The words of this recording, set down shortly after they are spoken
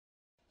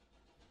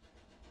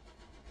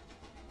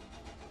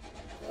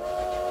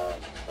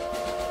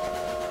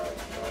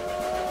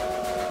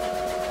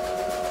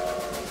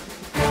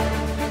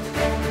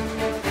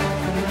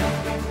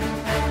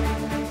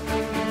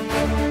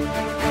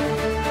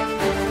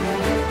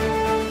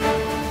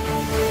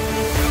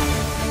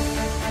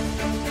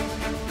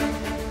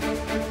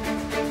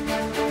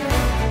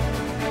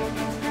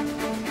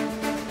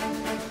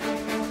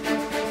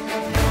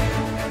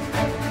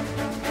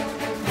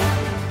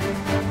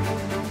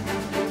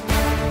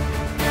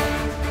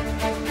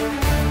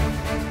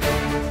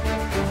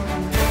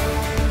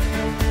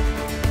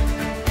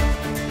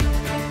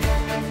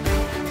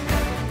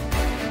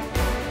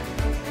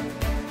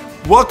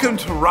Welcome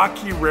to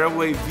Rocky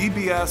Railway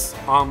VBS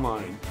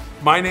Online.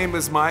 My name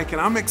is Mike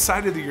and I'm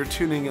excited that you're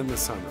tuning in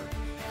this summer.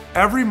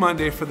 Every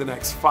Monday for the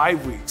next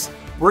 5 weeks,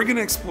 we're going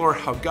to explore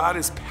how God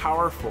is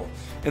powerful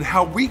and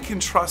how we can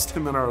trust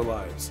Him in our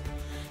lives.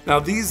 Now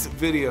these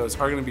videos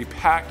are going to be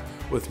packed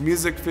with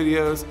music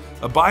videos,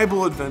 a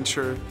Bible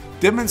adventure,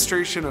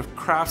 demonstration of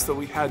crafts that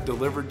we had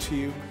delivered to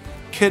you,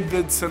 kid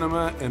vid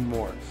cinema, and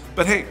more.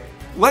 But hey,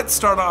 let's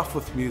start off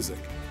with music.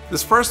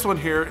 This first one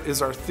here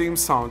is our theme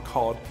song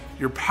called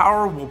Your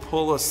Power Will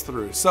Pull Us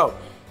Through. So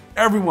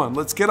everyone,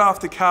 let's get off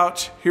the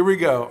couch. Here we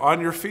go.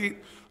 On your feet.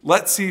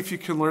 Let's see if you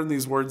can learn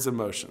these words and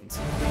motions.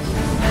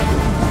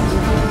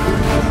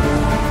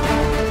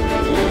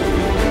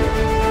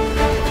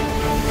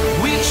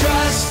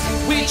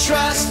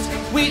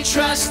 We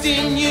trust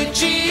in you,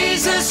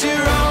 Jesus. You're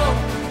all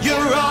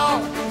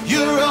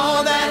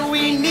that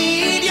we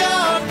need.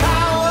 Your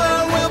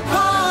power will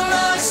pull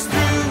us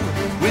through.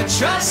 We're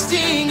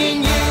trusting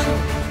in you.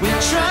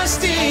 We're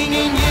trusting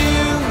in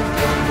you.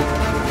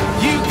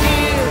 You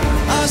give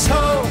us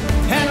hope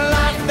and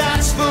life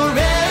that's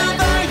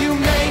forever. You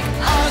make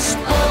us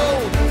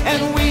bold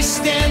and we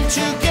stand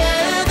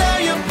together.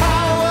 Your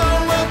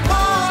power will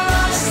pull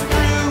us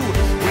through.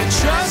 We're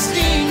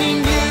trusting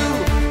in you.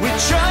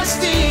 We're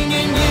trusting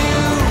in you.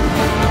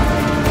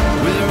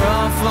 We're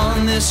off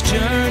on this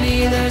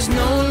journey. There's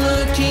no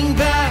looking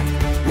back.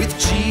 With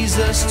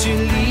Jesus to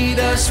lead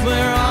us,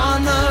 we're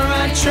on the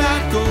right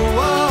track.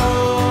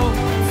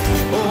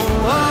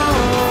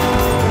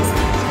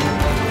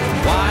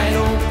 Wide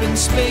open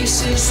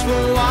spaces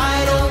for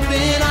wide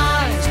open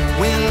eyes.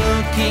 We're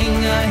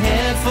looking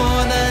ahead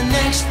for the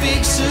next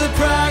big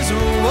surprise.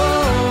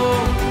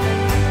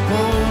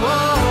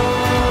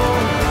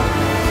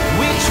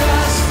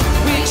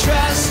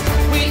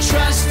 We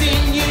trust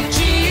in you,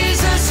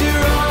 Jesus.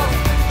 You're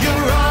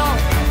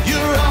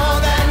all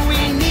that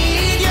we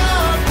need.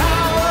 Your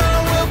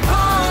power will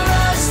pull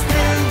us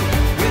through.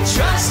 We're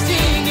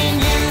trusting in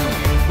you.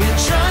 We're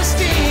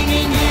trusting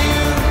in you.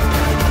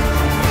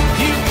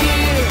 You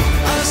give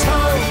us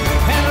hope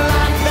and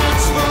life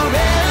that's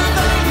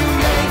forever. You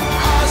make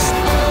us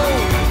bold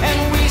and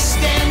we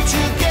stand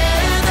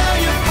together.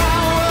 Your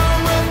power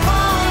will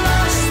pull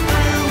us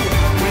through.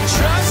 We're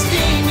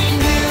trusting in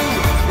you.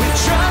 We're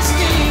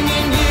trusting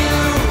in you.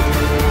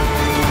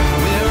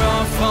 We're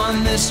off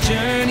on this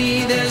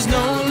journey. There's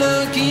no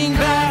looking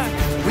back.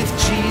 With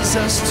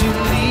Jesus to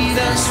lead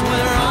us,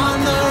 we're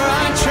on the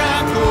right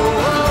track.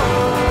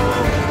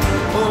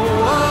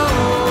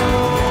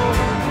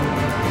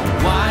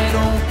 Wide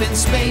open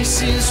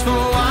spaces for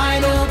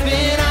wide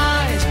open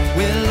eyes.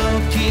 We're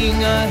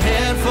looking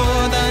ahead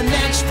for the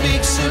next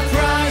big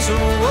surprise.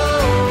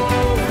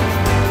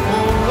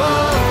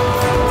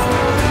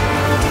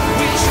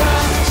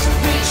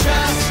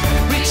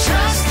 We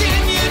trust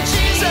in you,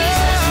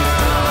 Jesus.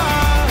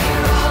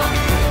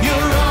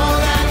 You're all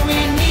that we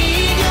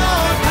need.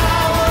 Your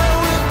power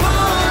will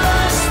pull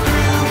us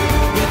through.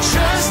 We're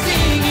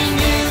trusting in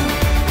you.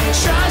 We're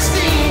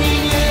trusting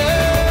in you.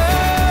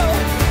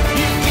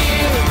 You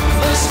give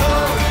us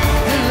hope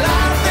and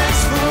life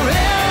that's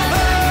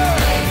forever.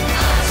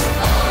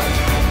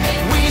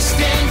 We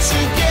stand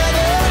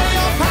together.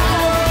 Your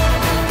power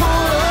will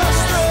pull us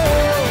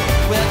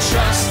through. We're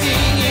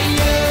trusting in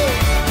you.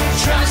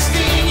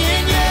 Trusting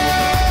in you.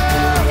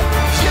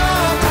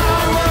 Your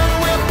power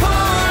will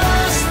pull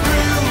us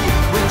through.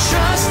 We're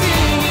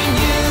trusting in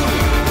you.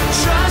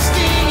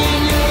 Trusting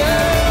in you.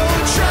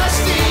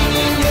 Trusting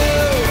in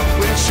you.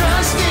 We're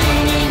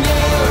trusting in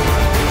you.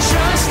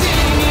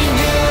 Trusting in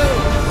you.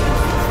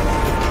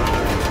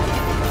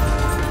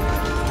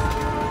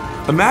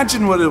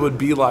 Imagine what it would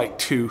be like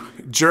to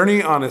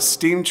journey on a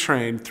steam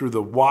train through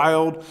the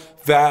wild,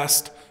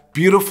 vast,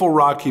 beautiful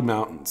Rocky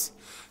Mountains.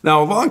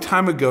 Now, a long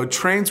time ago,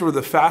 trains were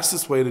the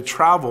fastest way to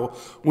travel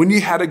when you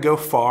had to go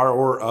far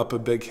or up a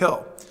big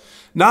hill.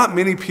 Not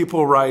many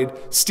people ride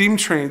steam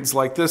trains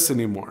like this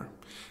anymore.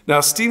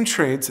 Now, steam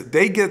trains,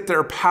 they get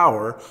their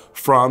power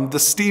from the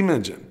steam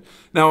engine.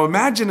 Now,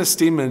 imagine a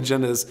steam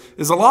engine is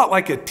a lot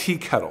like a tea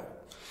kettle.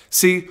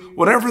 See,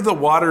 whatever the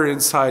water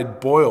inside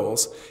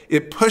boils,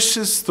 it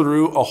pushes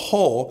through a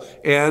hole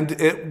and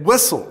it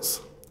whistles.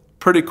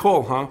 Pretty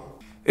cool, huh?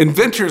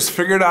 Inventors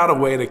figured out a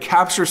way to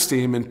capture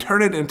steam and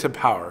turn it into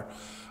power.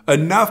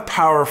 Enough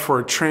power for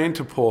a train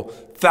to pull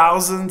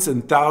thousands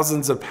and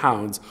thousands of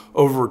pounds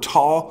over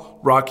tall,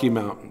 rocky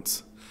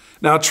mountains.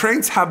 Now,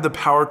 trains have the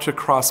power to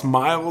cross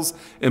miles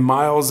and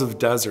miles of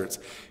deserts,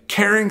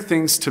 carrying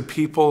things to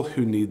people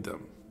who need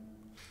them.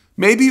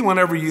 Maybe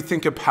whenever you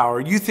think of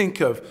power, you think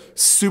of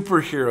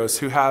superheroes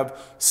who have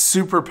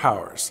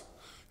superpowers.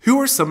 Who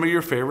are some of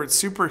your favorite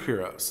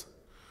superheroes?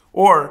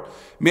 Or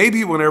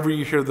maybe whenever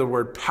you hear the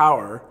word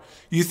power,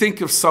 you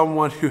think of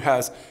someone who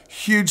has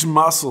huge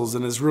muscles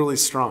and is really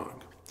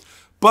strong.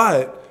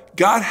 But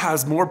God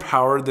has more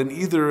power than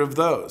either of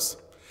those.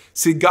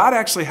 See, God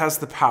actually has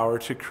the power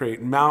to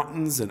create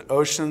mountains and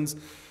oceans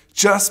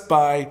just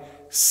by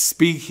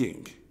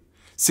speaking.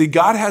 See,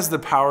 God has the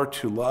power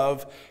to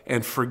love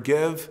and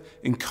forgive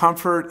and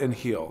comfort and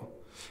heal.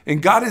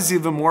 And God is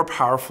even more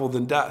powerful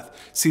than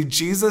death. See,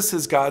 Jesus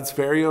is God's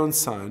very own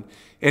son,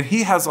 and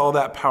he has all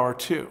that power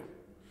too.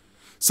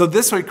 So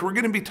this week, we're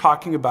going to be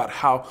talking about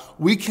how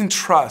we can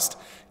trust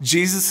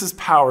Jesus'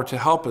 power to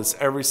help us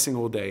every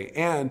single day.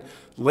 And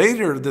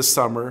later this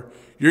summer,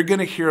 you're going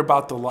to hear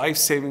about the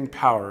life-saving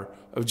power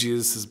of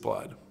Jesus'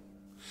 blood.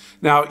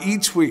 Now,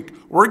 each week,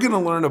 we're going to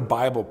learn a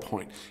Bible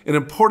point, an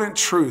important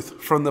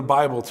truth from the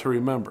Bible to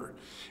remember.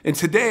 And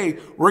today,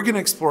 we're going to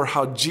explore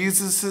how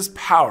Jesus'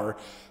 power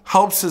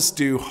helps us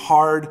do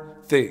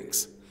hard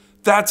things.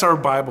 That's our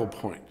Bible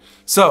point.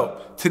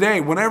 So today,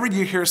 whenever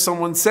you hear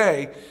someone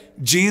say,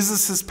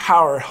 Jesus'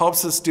 power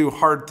helps us do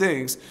hard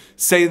things,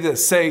 say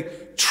this, say,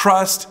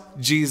 trust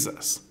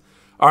Jesus.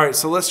 All right,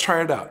 so let's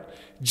try it out.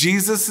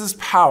 Jesus'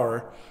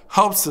 power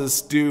helps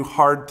us do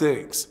hard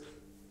things.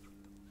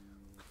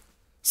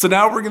 So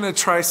now we're going to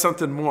try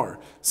something more.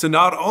 So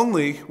not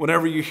only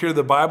whenever you hear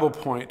the Bible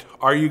point,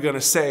 are you going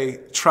to say,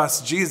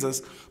 trust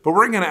Jesus, but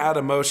we're going to add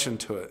emotion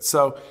to it.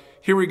 So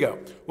here we go.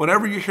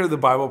 Whenever you hear the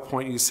Bible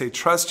point, you say,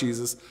 trust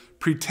Jesus,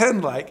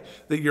 pretend like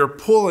that you're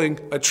pulling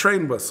a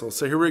train whistle.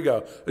 So here we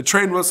go. A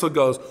train whistle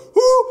goes,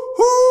 whoo,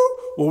 whoo.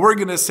 Well, we're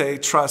going to say,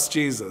 trust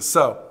Jesus.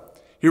 So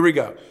here we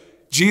go.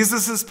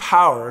 Jesus'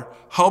 power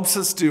helps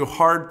us do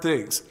hard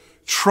things.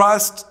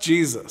 Trust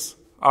Jesus.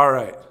 All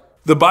right.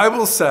 The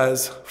Bible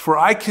says, for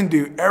I can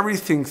do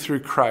everything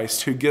through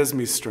Christ who gives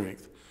me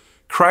strength.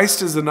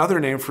 Christ is another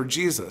name for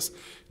Jesus.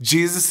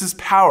 Jesus'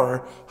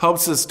 power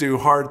helps us do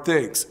hard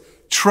things.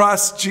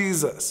 Trust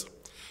Jesus.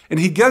 And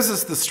he gives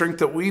us the strength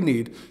that we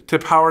need to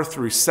power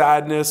through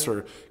sadness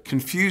or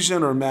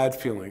confusion or mad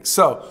feelings.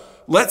 So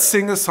let's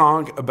sing a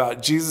song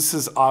about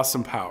Jesus'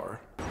 awesome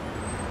power.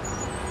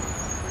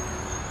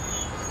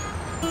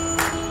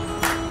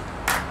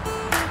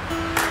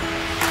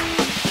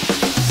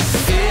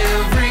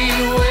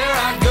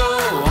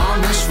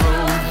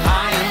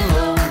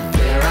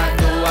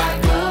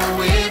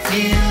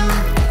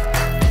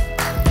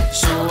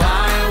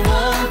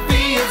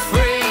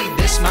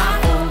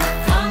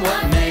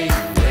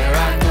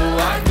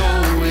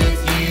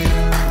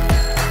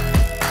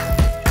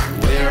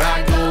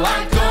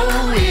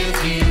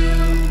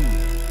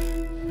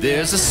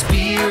 There's a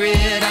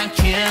spirit I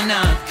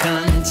cannot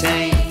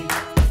contain.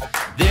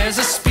 There's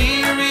a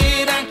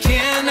spirit I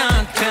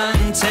cannot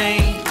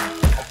contain.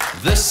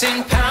 The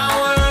same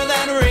power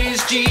that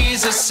raised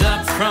Jesus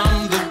up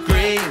from the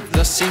grave.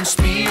 The same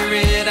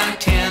spirit I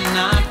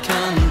cannot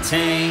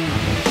contain.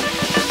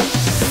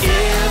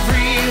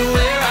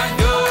 Everywhere I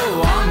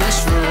go on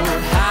this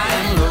road, high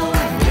and low,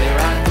 where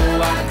I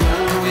go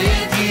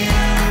with you.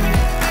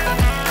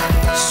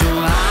 So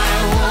I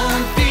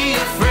won't be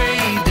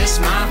afraid, this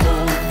my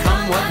hope.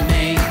 What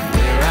may,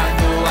 where I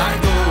go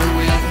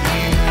with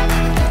you.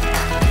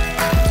 Where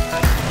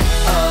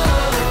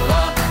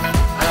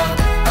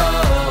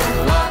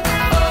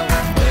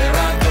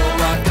I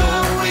go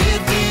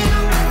with you.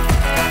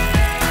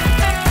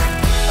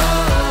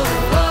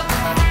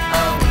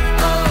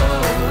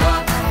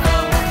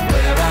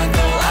 Where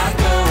I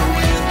go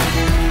with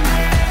you.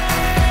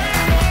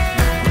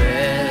 Your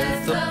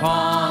breath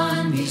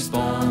upon these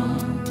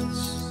bones,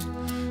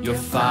 your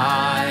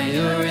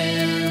fire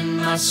in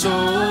my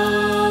soul.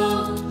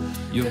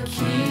 Your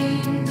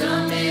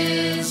kingdom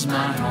is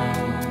my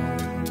home,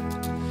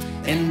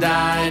 and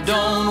I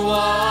don't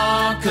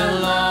walk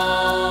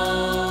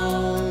alone.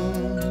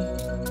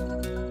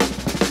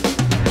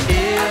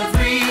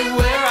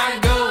 Everywhere I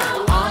go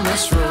on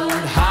this road,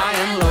 high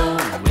and low,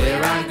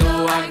 where I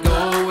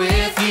go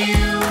with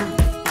you.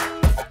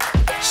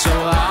 So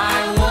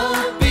I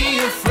won't be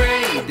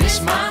afraid,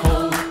 this my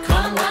hope,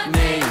 come what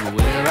may,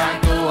 where I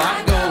go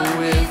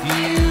with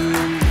you.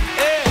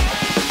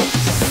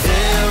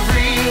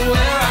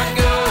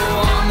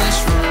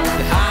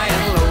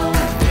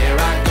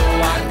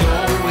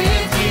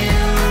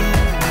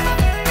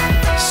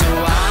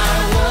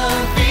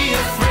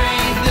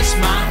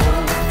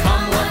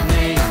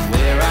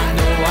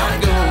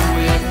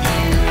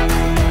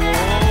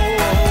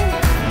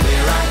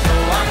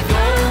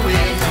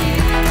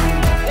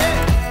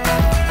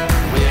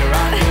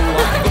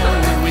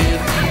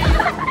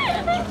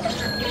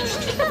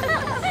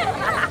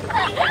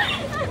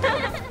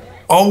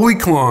 All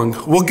week long,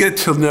 we'll get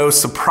to know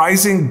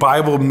surprising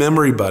Bible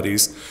memory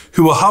buddies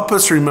who will help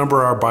us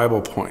remember our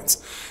Bible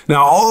points.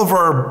 Now, all of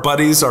our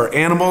buddies are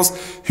animals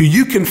who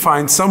you can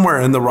find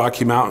somewhere in the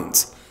Rocky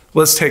Mountains.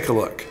 Let's take a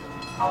look.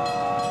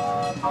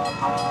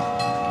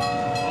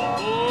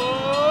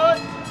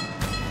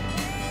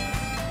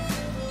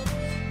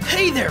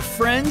 Hey there,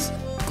 friends!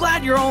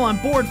 Glad you're all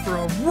on board for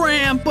a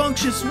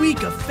rambunctious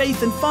week of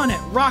faith and fun at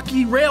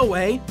Rocky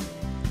Railway.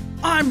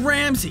 I'm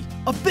Ramsey,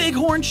 a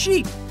bighorn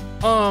sheep.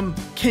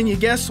 Can you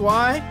guess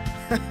why?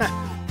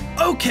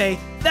 Okay,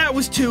 that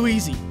was too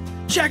easy.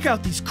 Check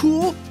out these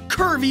cool,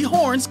 curvy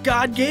horns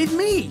God gave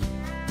me.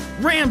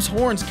 Ram's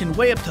horns can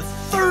weigh up to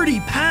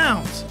 30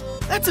 pounds.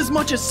 That's as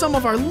much as some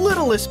of our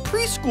littlest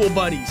preschool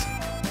buddies.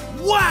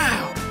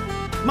 Wow!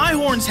 My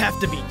horns have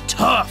to be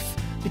tough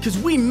because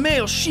we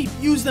male sheep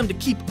use them to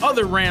keep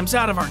other rams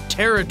out of our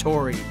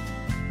territory.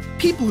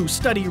 People who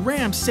study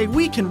rams say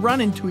we can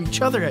run into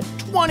each other at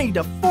 20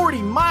 to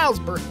 40 miles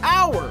per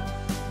hour.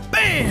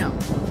 Bam!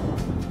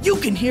 You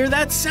can hear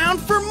that sound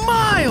for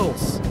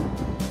miles.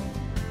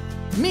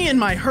 Me and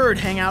my herd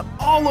hang out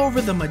all over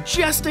the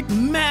majestic,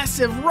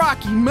 massive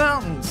Rocky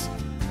Mountains.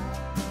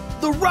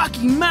 The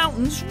Rocky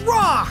Mountains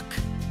rock!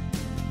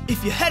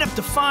 If you head up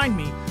to find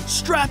me,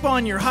 strap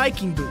on your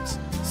hiking boots.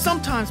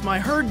 Sometimes my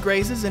herd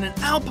grazes in an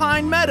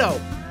alpine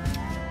meadow.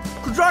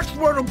 'Cause that's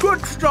where the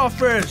good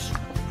stuff is.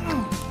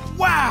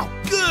 Wow,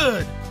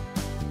 good!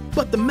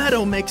 But the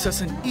meadow makes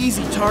us an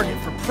easy target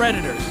for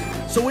predators,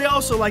 so we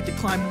also like to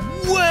climb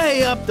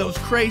way up those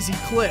crazy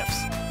cliffs.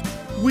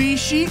 We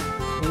sheep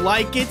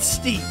like it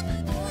steep.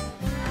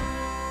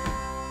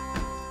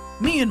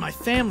 Me and my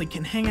family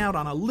can hang out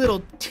on a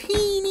little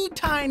teeny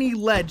tiny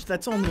ledge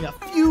that's only a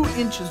few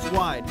inches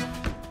wide.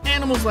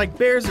 Animals like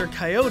bears or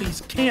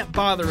coyotes can't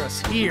bother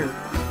us here.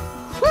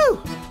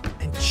 Whew!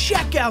 And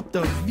check out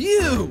the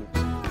view!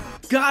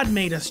 God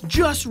made us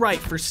just right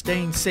for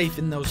staying safe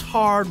in those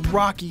hard,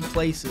 rocky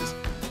places.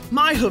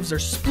 My hooves are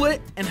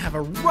split and have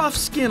a rough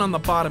skin on the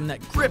bottom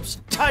that grips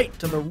tight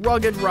to the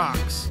rugged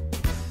rocks.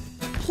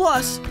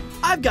 Plus,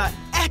 I've got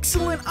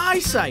excellent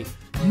eyesight.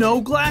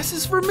 No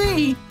glasses for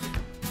me.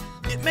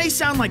 It may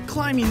sound like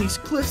climbing these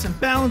cliffs and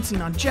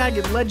balancing on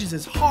jagged ledges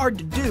is hard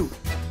to do,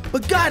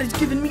 but God has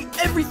given me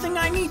everything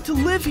I need to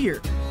live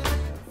here.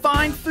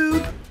 Fine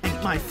food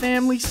and my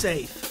family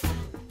safe.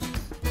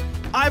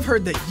 I've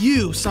heard that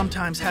you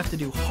sometimes have to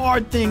do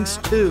hard things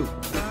too.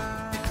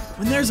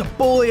 When there's a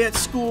bully at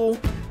school,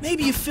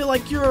 maybe you feel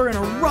like you're in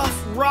a rough,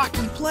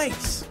 rocky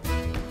place.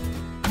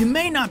 You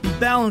may not be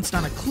balanced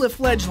on a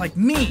cliff ledge like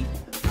me,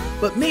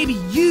 but maybe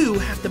you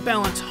have to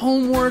balance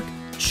homework,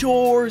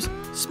 chores,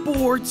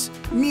 sports,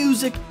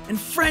 music, and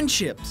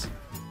friendships.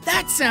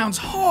 That sounds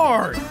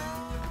hard.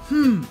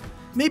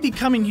 Maybe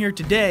coming here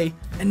today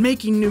and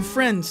making new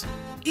friends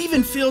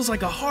even feels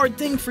like a hard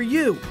thing for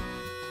you.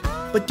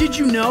 But did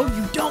you know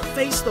you don't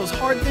face those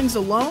hard things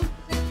alone?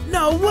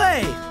 No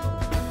way!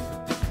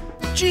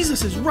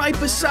 Jesus is right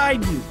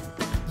beside you.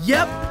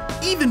 Yep,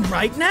 even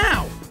right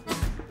now.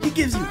 He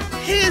gives you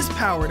His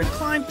power to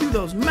climb through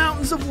those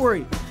mountains of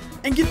worry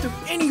and get through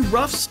any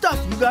rough stuff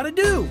you gotta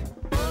do.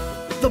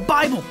 The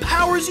Bible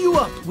powers you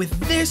up with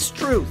this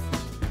truth.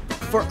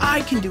 For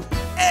I can do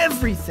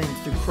everything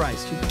through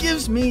Christ who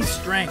gives me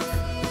strength.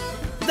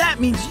 That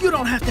means you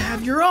don't have to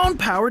have your own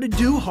power to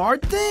do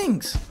hard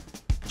things.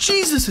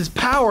 Jesus'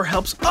 power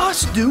helps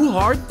us do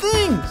hard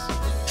things.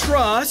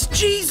 Trust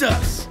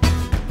Jesus.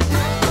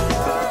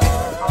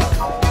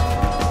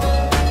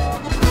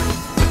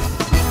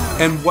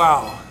 And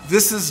wow,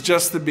 this is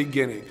just the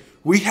beginning.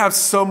 We have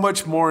so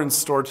much more in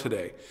store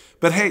today.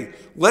 But hey,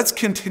 let's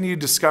continue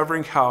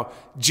discovering how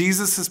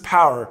Jesus'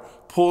 power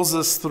pulls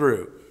us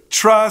through.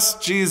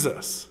 Trust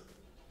Jesus.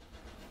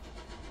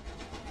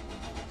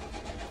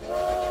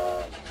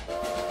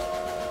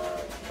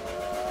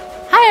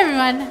 Hi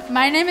everyone,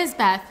 my name is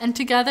Beth, and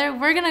together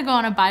we're going to go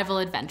on a Bible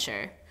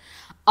adventure.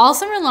 All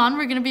summer long,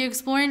 we're going to be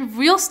exploring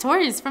real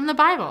stories from the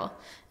Bible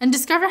and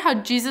discover how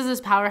Jesus'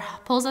 power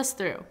pulls us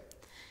through.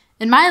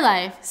 In my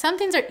life, some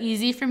things are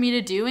easy for me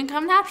to do and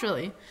come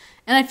naturally,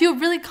 and I feel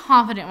really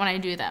confident when I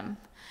do them.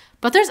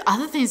 But there's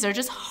other things that are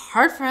just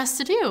hard for us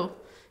to do.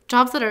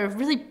 Jobs that are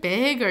really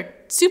big or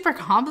super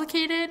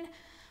complicated.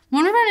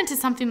 When we run into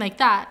something like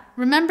that,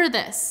 remember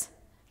this.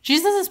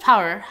 Jesus'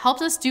 power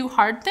helps us do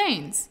hard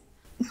things.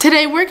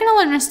 Today, we're going to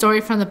learn a story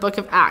from the book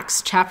of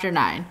Acts, chapter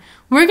 9.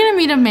 We're going to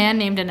meet a man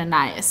named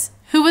Ananias,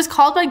 who was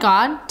called by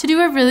God to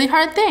do a really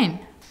hard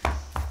thing.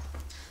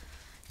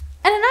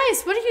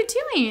 Ananias, what are you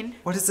doing?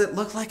 What does it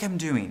look like I'm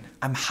doing?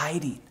 I'm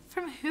hiding.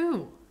 From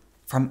who?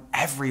 From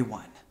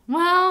everyone.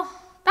 Well,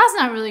 that's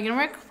not really going to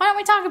work. Why don't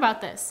we talk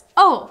about this?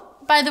 Oh,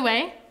 by the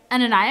way,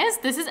 Ananias,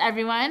 this is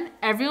everyone.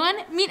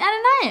 Everyone, meet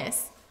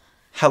Ananias.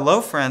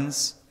 Hello,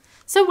 friends.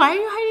 So why are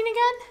you hiding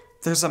again?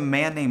 There's a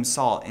man named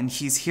Saul, and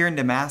he's here in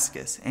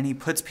Damascus, and he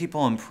puts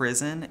people in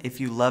prison if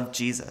you love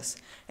Jesus.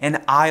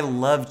 And I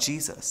love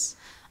Jesus.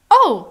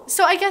 Oh,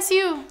 so I guess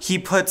you... He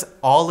puts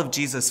all of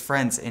Jesus'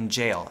 friends in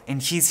jail,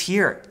 and he's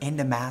here in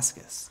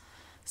Damascus.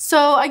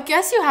 So I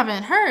guess you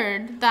haven't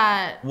heard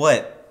that...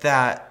 What?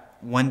 That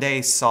one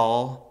day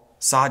Saul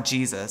saw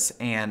Jesus,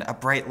 and a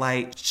bright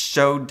light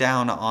shone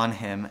down on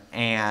him,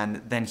 and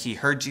then he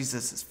heard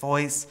Jesus'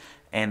 voice,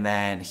 and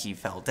then he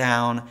fell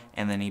down,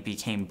 and then he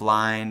became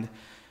blind.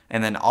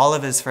 And then all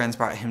of his friends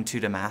brought him to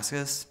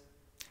Damascus.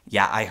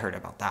 Yeah, I heard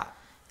about that.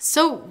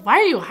 So why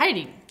are you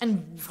hiding?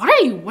 And what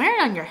are you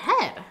wearing on your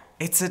head?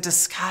 It's a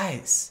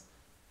disguise.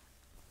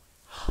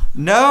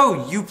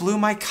 No, you blew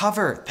my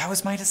cover. That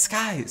was my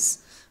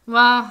disguise.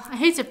 Well, I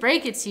hate to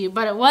break it to you,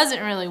 but it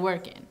wasn't really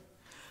working.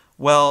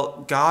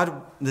 Well,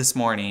 God this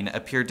morning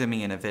appeared to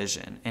me in a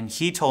vision, and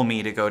he told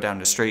me to go down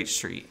to Straight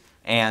Street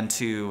and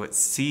to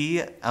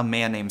see a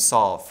man named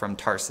Saul from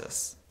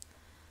Tarsus.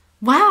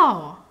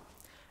 Wow.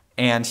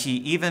 And he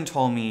even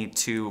told me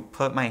to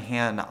put my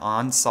hand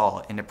on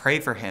Saul and to pray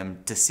for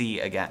him to see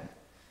again.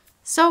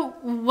 So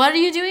what are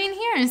you doing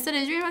here instead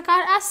of doing what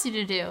God asked you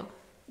to do?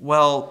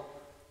 Well,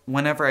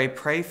 whenever I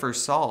pray for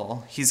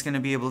Saul, he's going to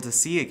be able to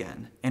see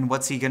again. And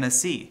what's he going to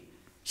see?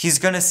 He's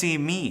going to see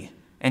me,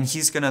 and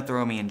he's going to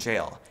throw me in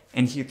jail.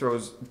 And he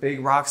throws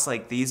big rocks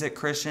like these at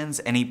Christians,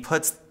 and he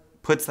puts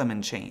them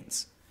in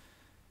chains.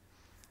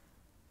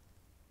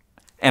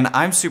 And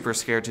I'm super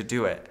scared to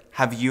do it.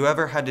 Have you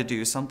ever had to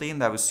do something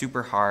that was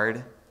super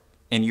hard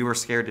and you were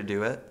scared to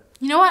do it?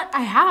 You know what?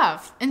 I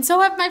have. And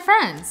so have my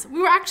friends.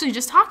 We were actually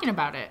just talking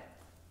about it.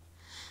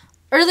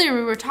 Earlier,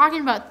 we were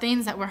talking about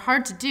things that were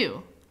hard to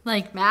do,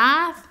 like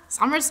math,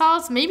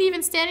 somersaults, maybe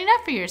even standing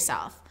up for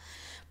yourself.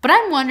 But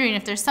I'm wondering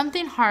if there's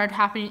something hard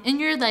happening in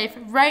your life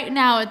right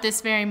now at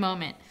this very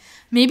moment.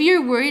 Maybe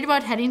you're worried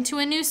about heading to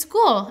a new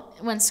school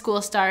when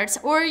school starts,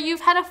 or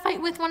you've had a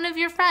fight with one of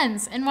your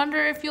friends and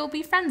wonder if you'll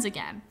be friends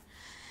again.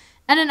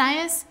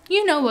 Ananias,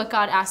 you know what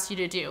God asked you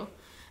to do.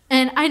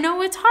 And I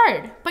know it's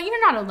hard, but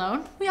you're not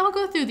alone. We all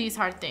go through these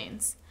hard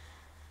things.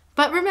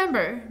 But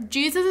remember,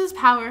 Jesus'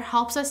 power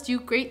helps us do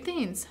great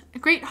things,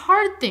 great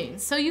hard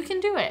things, so you can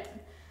do it.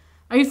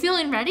 Are you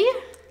feeling ready?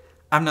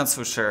 I'm not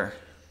so sure.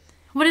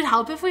 Would it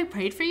help if we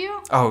prayed for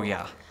you? Oh,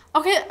 yeah.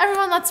 Okay,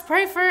 everyone, let's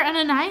pray for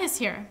Ananias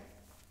here.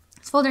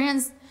 Let's fold our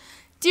hands.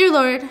 Dear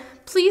Lord,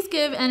 please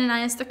give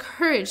Ananias the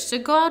courage to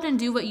go out and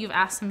do what you've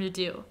asked him to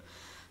do.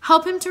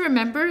 Help him to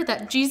remember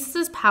that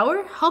Jesus'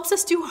 power helps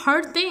us do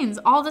hard things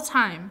all the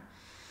time,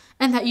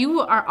 and that you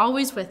are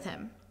always with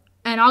him.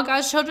 And all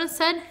God's children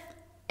said,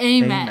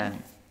 Amen.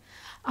 Amen.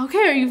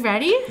 Okay, are you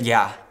ready?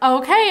 Yeah.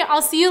 Okay,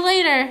 I'll see you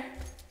later.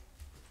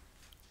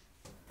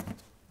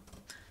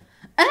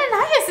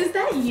 Ananias, is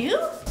that you?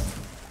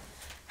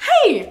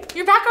 Hey,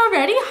 you're back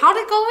already? How'd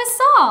it go with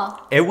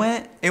Saul?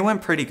 It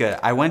went pretty good.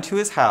 I went to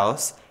his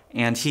house,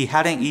 and he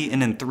hadn't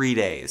eaten in 3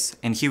 days,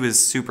 and he was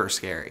super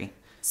scary.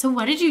 So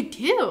what did you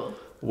do?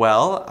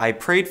 Well, I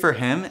prayed for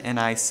him, and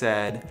I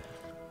said,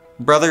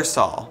 Brother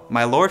Saul,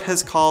 my Lord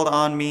has called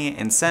on me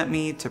and sent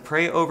me to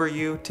pray over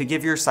you to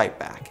give your sight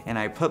back. And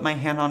I put my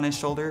hand on his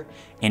shoulder,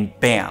 and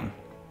bam!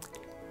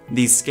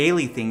 These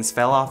scaly things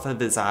fell off of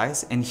his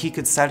eyes, and he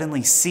could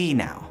suddenly see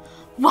now.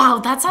 Wow,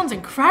 that sounds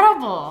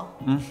incredible.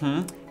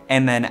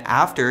 And then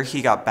after,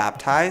 he got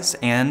baptized,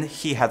 and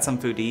he had some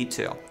food to eat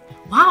too.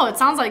 Wow, it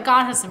sounds like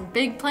God has some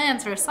big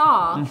plans for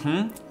Saul.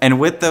 And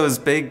with those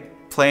big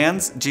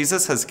plans,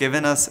 Jesus has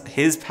given us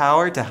his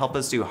power to help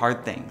us do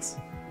hard things.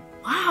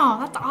 Wow,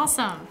 that's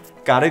awesome.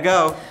 Gotta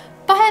go.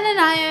 Bye,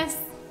 Ananias.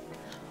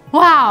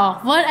 Wow,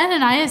 what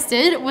Ananias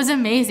did was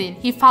amazing.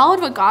 He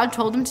followed what God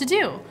told him to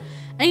do.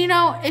 And you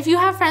know, if you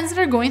have friends that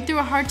are going through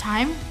a hard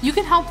time, you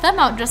can help them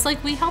out just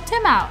like we helped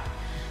him out.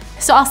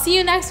 So I'll see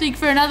you next week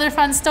for another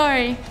fun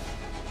story.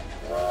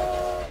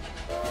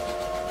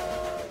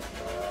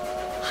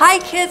 Hi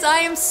kids, I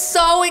am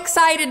so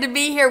excited to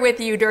be here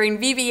with you during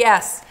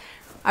VBS.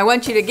 I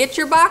want you to get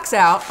your box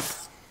out,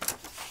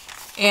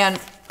 and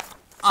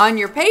on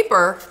your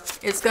paper,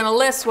 it's going to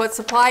list what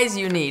supplies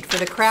you need for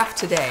the craft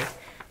today.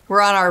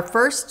 We're on our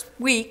first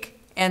week,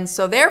 and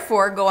so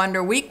therefore go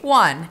under week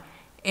 1,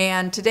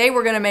 and today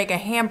we're going to make a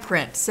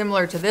handprint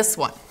similar to this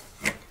one.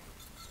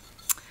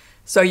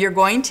 So you're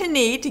going to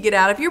need to get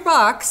out of your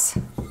box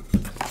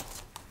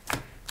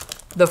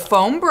the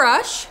foam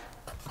brush,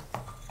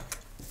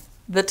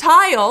 the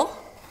tile,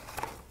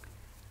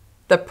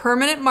 the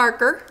permanent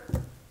marker,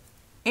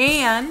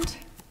 and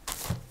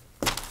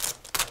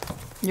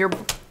your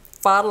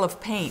bottle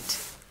of paint.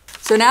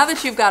 So now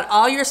that you've got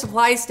all your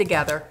supplies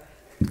together,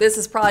 this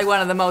is probably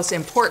one of the most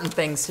important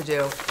things to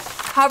do.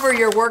 Cover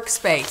your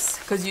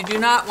workspace, because you do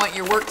not want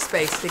your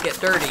workspace to get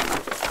dirty.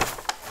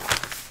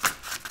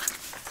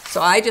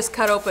 So I just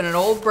cut open an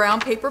old brown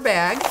paper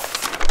bag,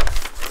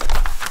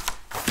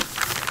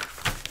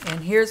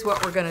 and here's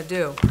what we're gonna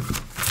do.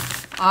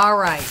 All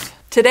right,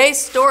 today's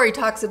story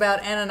talks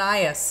about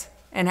Ananias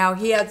and how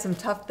he had some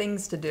tough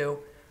things to do.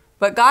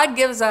 But God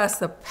gives us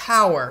the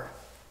power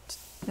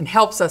and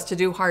helps us to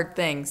do hard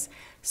things.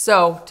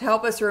 So to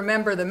help us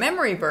remember the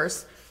memory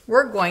verse,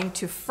 we're going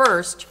to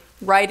first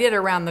write it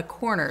around the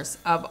corners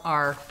of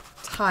our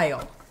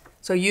tile.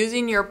 So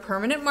using your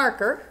permanent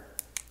marker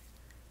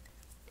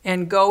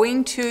and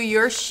going to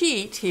your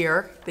sheet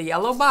here, the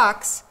yellow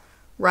box,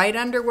 right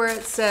under where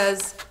it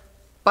says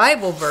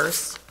Bible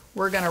verse,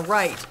 we're going to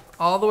write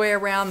all the way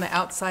around the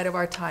outside of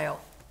our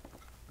tile.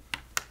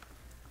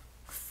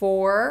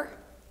 For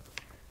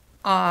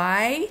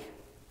I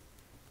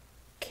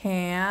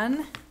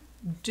can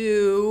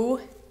do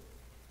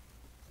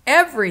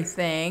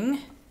everything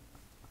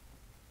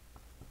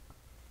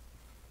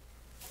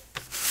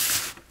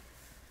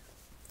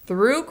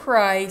through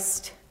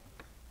Christ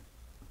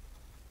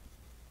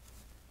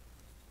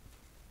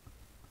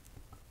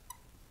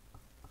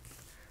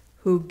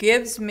who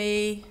gives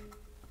me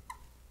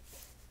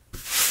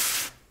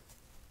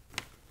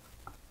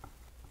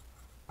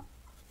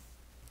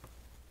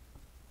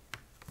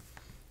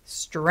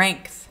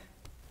strength.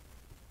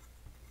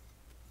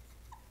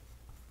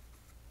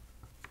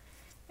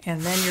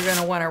 And then you're going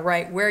to want to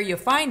write where you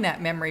find that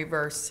memory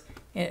verse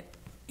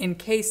in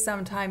case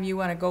sometime you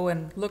want to go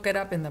and look it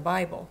up in the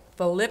Bible.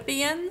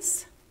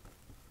 Philippians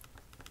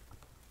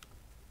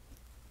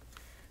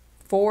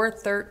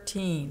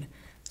 4:13.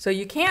 So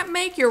you can't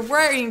make your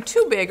writing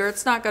too big or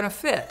it's not going to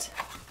fit.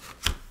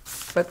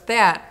 But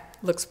that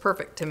looks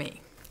perfect to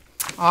me.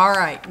 All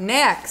right,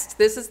 next,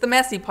 this is the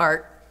messy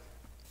part.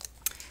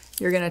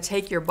 You're going to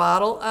take your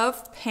bottle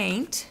of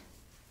paint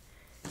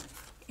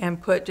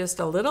and put just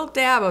a little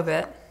dab of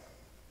it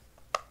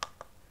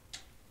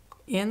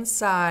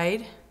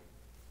inside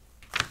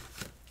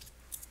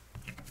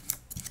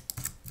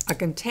a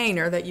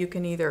container that you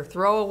can either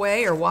throw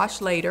away or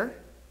wash later.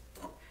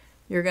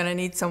 You're going to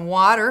need some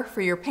water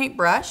for your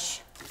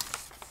paintbrush.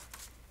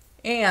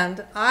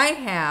 And I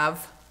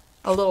have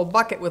a little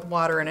bucket with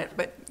water in it,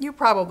 but you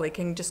probably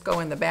can just go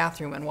in the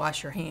bathroom and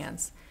wash your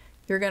hands.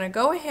 You're going to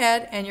go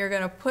ahead and you're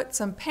going to put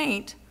some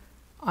paint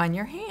on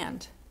your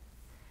hand.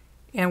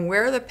 And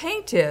where the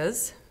paint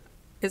is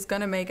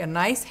going to make a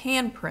nice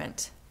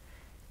handprint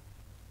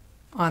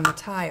on the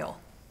tile.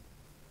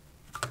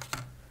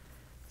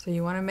 So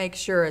you want to make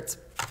sure it's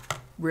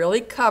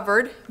really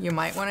covered. You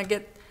might want to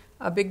get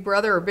a big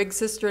brother or big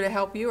sister to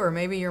help you, or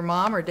maybe your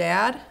mom or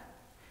dad,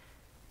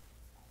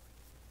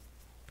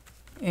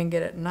 and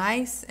get it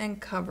nice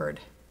and covered.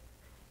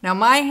 Now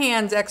my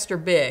hand's extra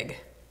big,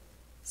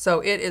 so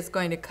it is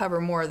going to cover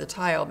more of the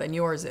tile than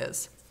yours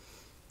is.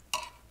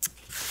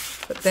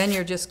 But then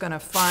you're just going to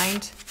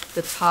find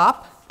the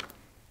top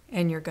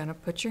and you're going to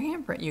put your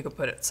handprint. You can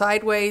put it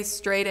sideways,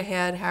 straight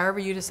ahead, however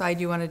you decide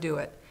you want to do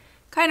it.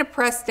 Kind of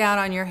press down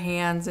on your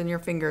hands and your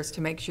fingers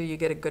to make sure you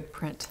get a good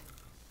print.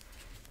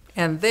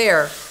 And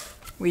there,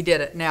 we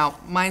did it. Now,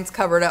 mine's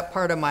covered up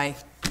part of my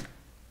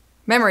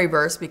memory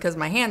verse because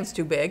my hand's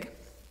too big.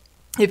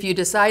 If you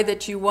decide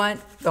that you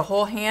want the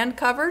whole hand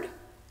covered,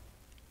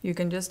 you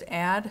can just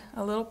add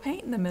a little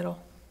paint in the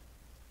middle.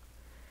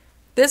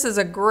 This is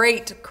a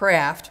great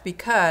craft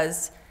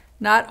because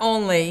not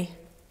only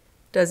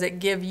does it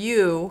give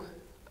you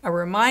a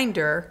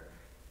reminder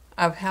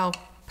of how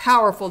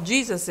powerful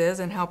Jesus is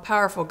and how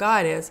powerful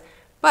God is,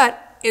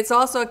 but it's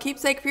also a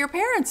keepsake for your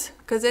parents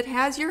because it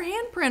has your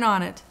handprint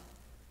on it.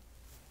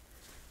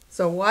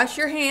 So wash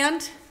your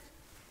hand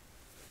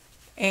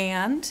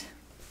and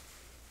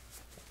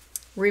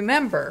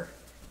remember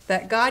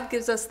that God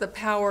gives us the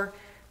power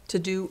to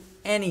do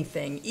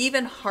anything,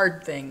 even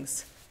hard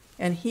things,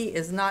 and He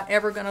is not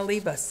ever going to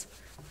leave us.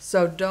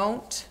 So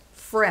don't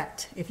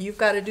fret. If you've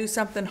got to do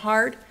something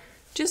hard,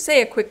 just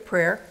say a quick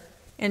prayer,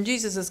 and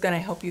Jesus is going to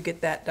help you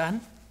get that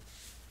done.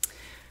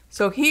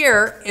 So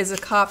here is a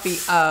copy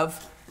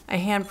of a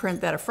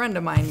handprint that a friend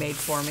of mine made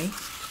for me.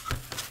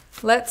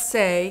 Let's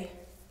say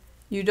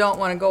you don't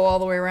want to go all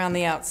the way around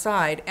the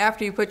outside.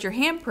 After you put your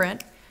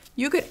handprint,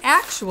 you could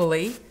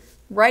actually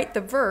write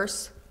the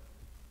verse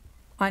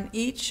on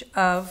each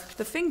of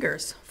the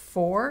fingers.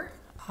 For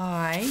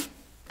I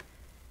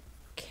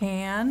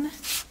can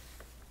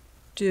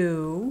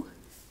do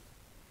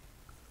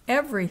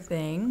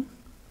everything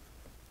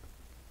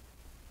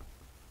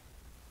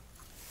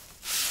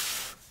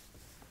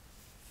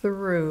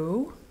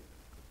through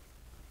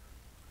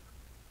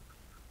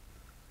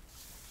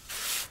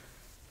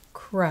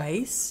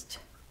Christ,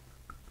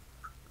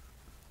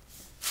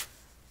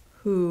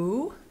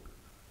 who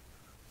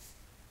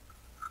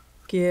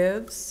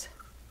gives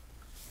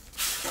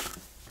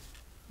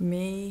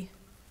me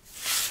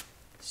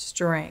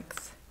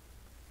strength.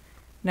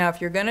 Now,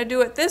 if you're going to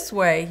do it this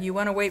way, you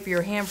want to wait for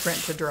your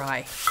handprint to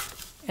dry.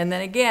 And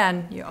then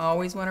again, you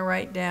always want to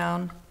write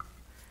down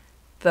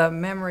the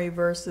memory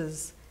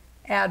verse's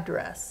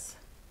address.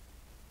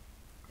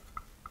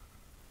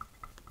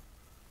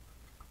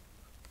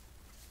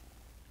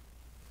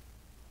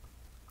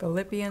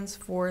 Philippians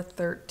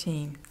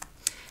 4:13.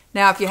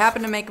 Now, if you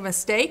happen to make a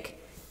mistake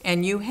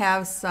and you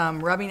have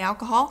some rubbing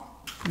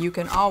alcohol, you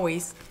can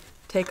always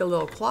take a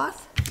little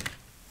cloth,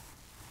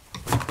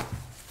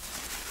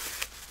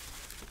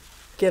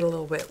 get a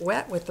little bit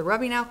wet with the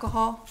rubbing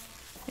alcohol,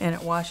 and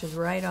it washes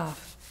right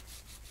off.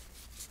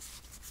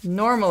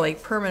 Normally,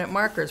 permanent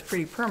marker is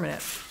pretty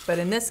permanent, but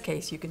in this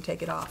case, you can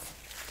take it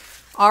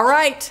off. All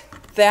right,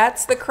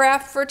 that's the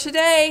craft for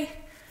today.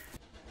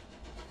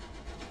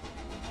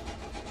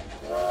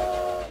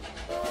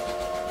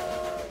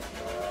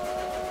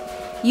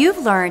 You've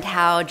learned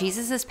how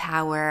Jesus'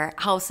 power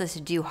helps us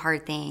to do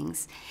hard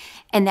things,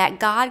 and that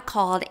God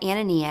called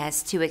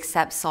Ananias to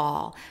accept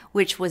Saul,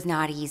 which was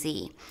not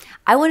easy.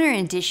 I want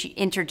to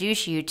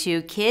introduce you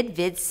to Kid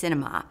Vid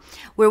Cinema,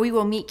 where we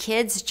will meet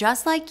kids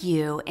just like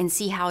you and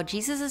see how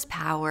Jesus'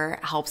 power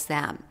helps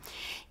them.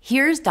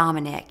 Here's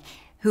Dominic,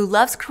 who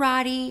loves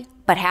karate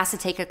but has to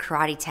take a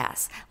karate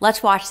test.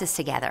 Let's watch this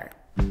together.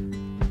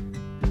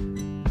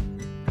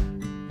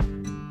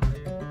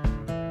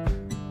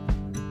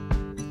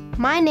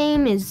 My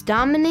name is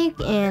Dominic,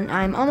 and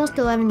I'm almost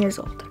 11 years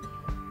old.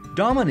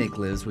 Dominic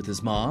lives with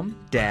his mom,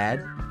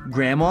 dad,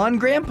 grandma, and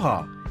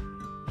grandpa.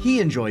 He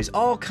enjoys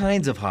all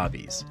kinds of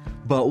hobbies,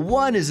 but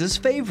one is his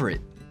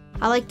favorite.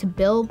 I like to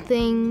build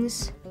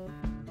things.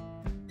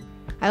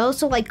 I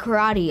also like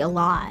karate a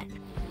lot.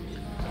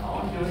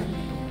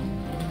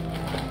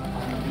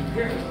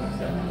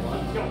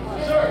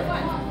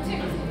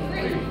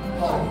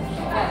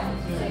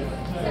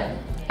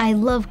 I I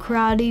love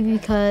karate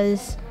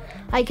because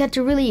I get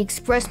to really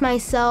express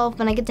myself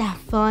and I get to have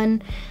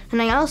fun.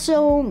 And I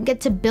also get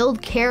to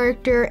build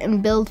character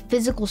and build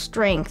physical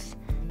strength.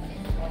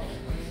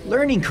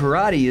 Learning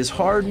karate is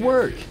hard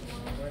work.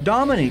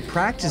 Dominic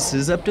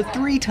practices up to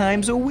 3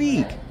 times a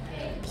week.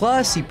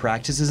 Plus, he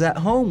practices at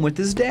home with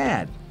his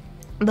dad.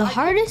 The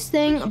hardest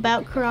thing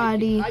about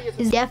karate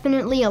is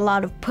definitely a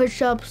lot of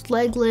push-ups,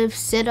 leg lifts,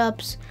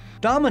 sit-ups.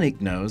 Dominic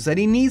knows that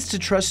he needs to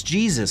trust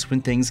Jesus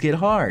when things get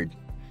hard.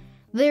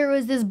 There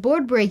was this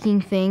board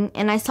breaking thing,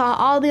 and I saw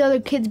all the other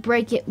kids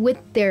break it with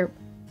their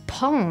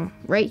palm.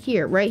 Right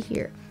here.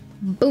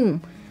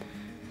 Boom.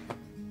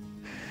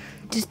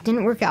 Just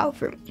didn't work out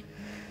for me.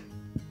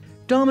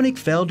 Dominic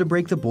failed to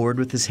break the board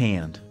with his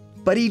hand,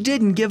 but he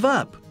didn't give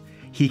up.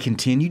 He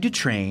continued to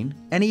train,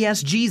 and he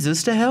asked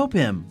Jesus to help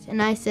him. And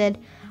I said,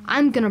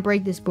 I'm gonna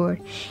break this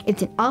board.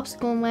 It's an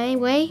obstacle in my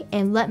way,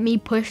 and let me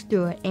push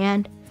through it.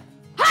 And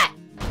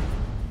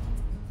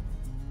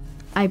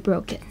I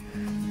broke it.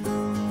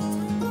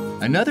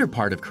 Another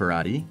part of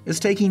karate is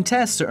taking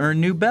tests to earn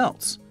new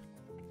belts.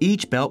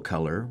 Each belt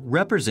color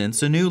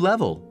represents a new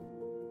level.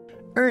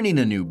 Earning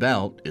a new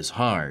belt is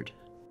hard.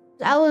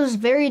 I was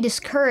very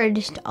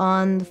discouraged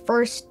on the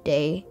first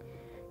day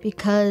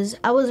because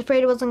I was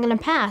afraid I wasn't going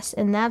to pass,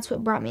 and that's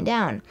what brought me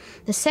down.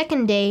 The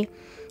second day,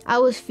 I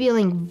was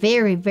feeling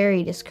very,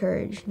 very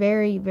discouraged,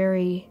 very,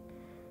 very,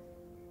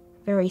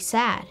 very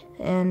sad.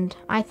 And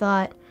I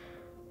thought,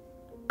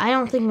 I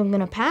don't think I'm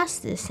going to pass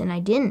this, and I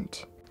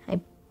didn't.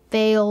 I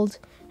failed,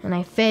 and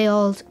I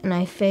failed, and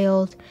I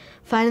failed.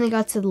 Finally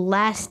got to the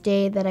last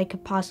day that I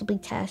could possibly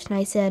test, and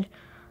I said,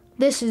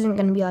 this isn't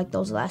going to be like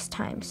those last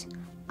times.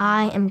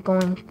 I am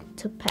going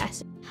to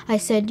pass it. I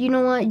said, you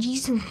know what,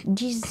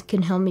 Jesus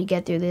can help me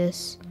get through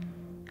this.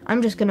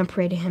 I'm just going to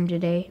pray to him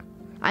today.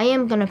 I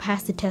am going to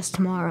pass the test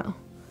tomorrow.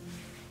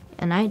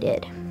 And I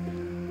did.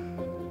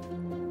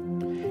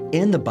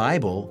 In the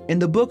Bible, in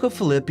the book of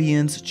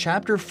Philippians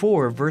chapter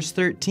 4, verse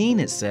 13,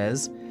 it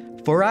says,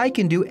 "For I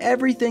can do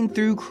everything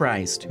through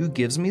Christ who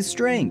gives me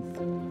strength."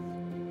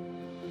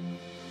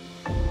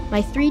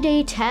 My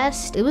 3-day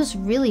test, it was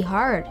really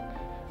hard.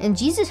 And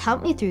Jesus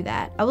helped me through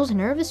that. I was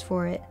nervous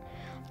for it.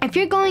 If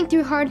you're going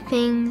through hard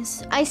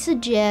things, I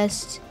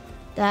suggest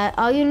that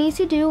all you need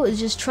to do is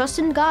just trust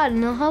in God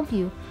and he'll help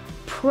you.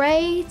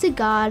 Pray to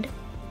God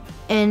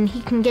and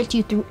he can get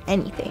you through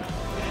anything.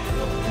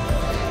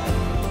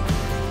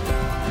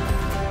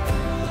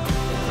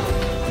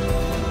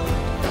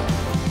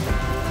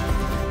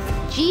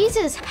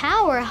 Jesus'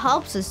 power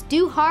helps us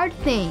do hard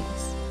things.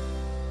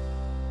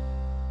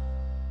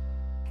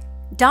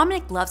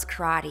 Dominic loves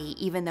karate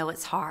even though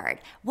it's hard.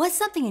 What's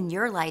something in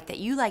your life that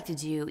you like to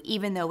do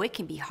even though it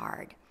can be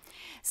hard?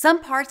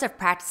 Some parts of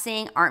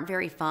practicing aren't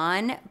very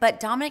fun, but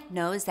Dominic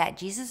knows that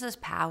Jesus'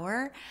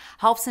 power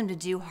helps him to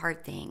do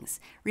hard things.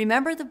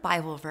 Remember the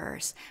Bible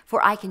verse,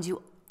 "For I can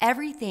do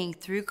everything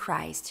through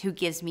Christ who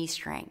gives me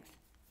strength."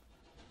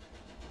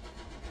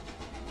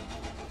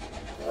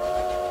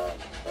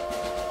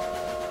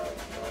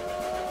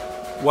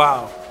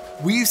 Wow.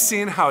 We've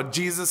seen how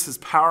Jesus is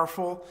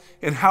powerful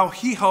and how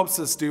he helps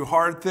us do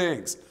hard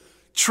things.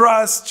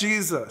 Trust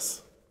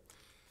Jesus.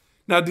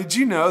 Now, did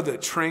you know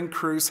that train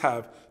crews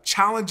have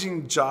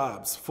challenging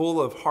jobs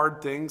full of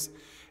hard things?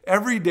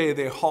 Every day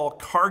they haul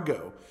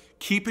cargo,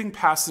 keeping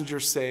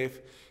passengers safe,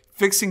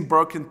 fixing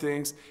broken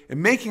things,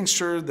 and making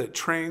sure that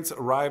trains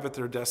arrive at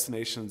their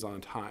destinations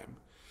on time.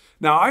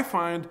 Now, I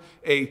find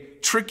a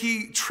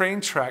tricky train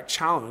track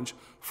challenge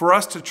for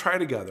us to try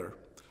together.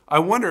 I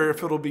wonder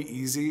if it'll be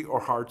easy or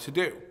hard to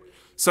do.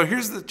 So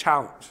here's the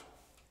challenge.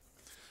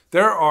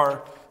 There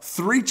are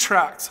 3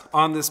 tracks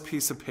on this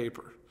piece of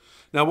paper.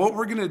 Now what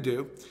we're gonna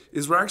do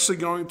is we're actually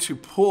going to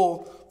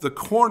pull the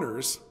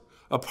corners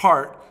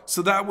apart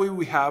so that way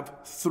we have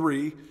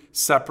 3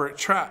 separate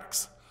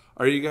tracks.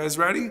 Are you guys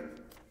ready?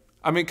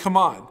 I mean, come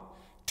on.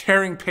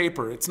 Tearing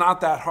paper, it's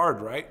not that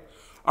hard, right?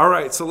 All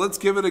right, so let's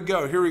give it a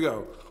go. Here we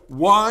go.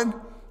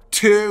 1,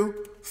 2,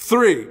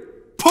 3,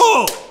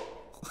 pull!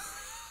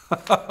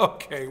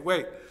 Okay,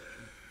 wait.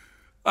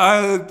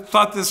 I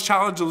thought this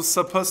challenge was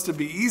supposed to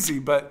be easy,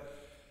 but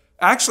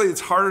actually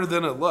it's harder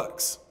than it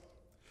looks.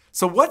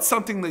 So what's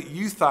something that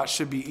you thought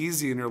should be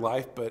easy in your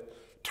life, but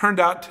turned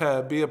out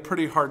to be a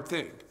pretty hard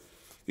thing?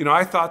 You know,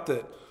 I thought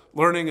that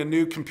learning a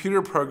new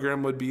computer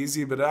program would be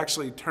easy, but it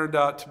actually turned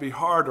out to be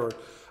hard. Or,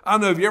 I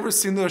don't know, have you ever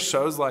seen those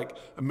shows like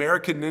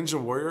American Ninja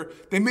Warrior?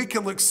 They make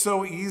it look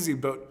so easy,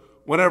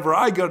 but whenever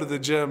I go to the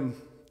gym,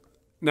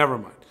 never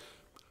mind.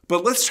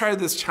 But let's try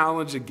this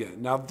challenge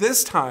again. Now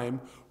this time,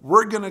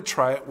 we're gonna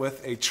try it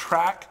with a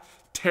track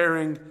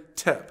tearing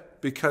tip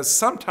because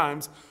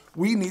sometimes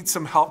we need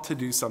some help to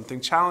do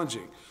something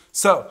challenging.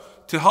 So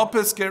to help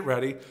us get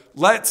ready,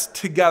 let's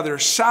together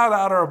shout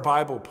out our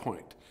Bible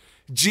point.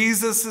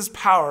 Jesus'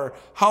 power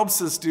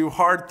helps us do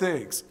hard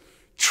things.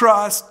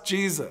 Trust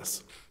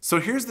Jesus.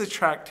 So here's the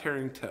track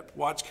tearing tip.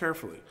 Watch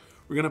carefully.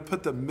 We're gonna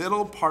put the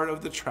middle part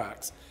of the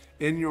tracks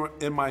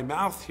in my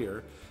mouth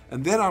here,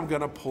 and then I'm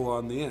gonna pull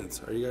on the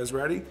ends. Are you guys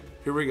ready?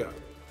 Here we go.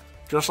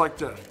 Just like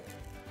this.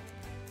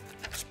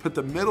 put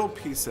the middle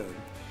piece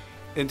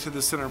into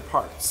the center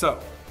part. So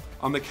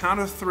on the count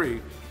of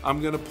 3,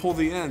 I'm gonna pull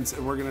the ends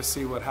and we're gonna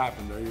see what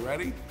happened. Are you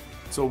ready?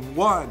 So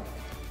 1,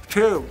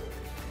 2,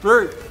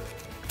 3.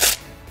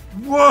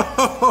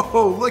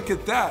 Whoa, look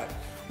at that.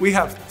 We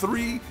have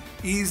 3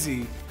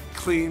 easy,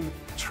 clean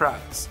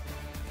tracks.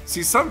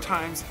 See,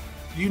 sometimes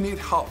you need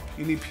help.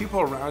 You need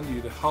people around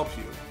you to help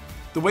you.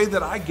 The way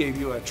that I gave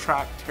you a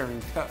track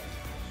tearing tip.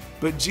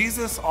 But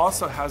Jesus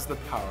also has the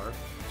power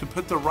to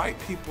put the right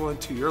people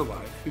into your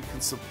life who can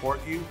support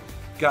you,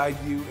 guide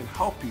you, and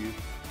help you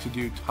to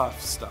do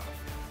tough stuff.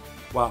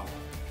 Wow,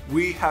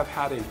 we have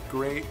had a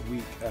great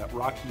week at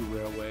Rocky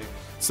Railway.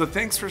 So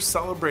thanks for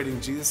celebrating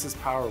Jesus'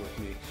 power with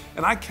me.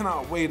 And I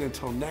cannot wait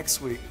until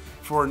next week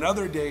for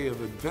another day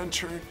of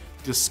adventure,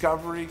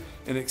 discovery,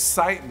 and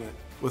excitement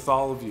with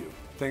all of you.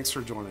 Thanks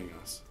for joining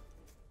us.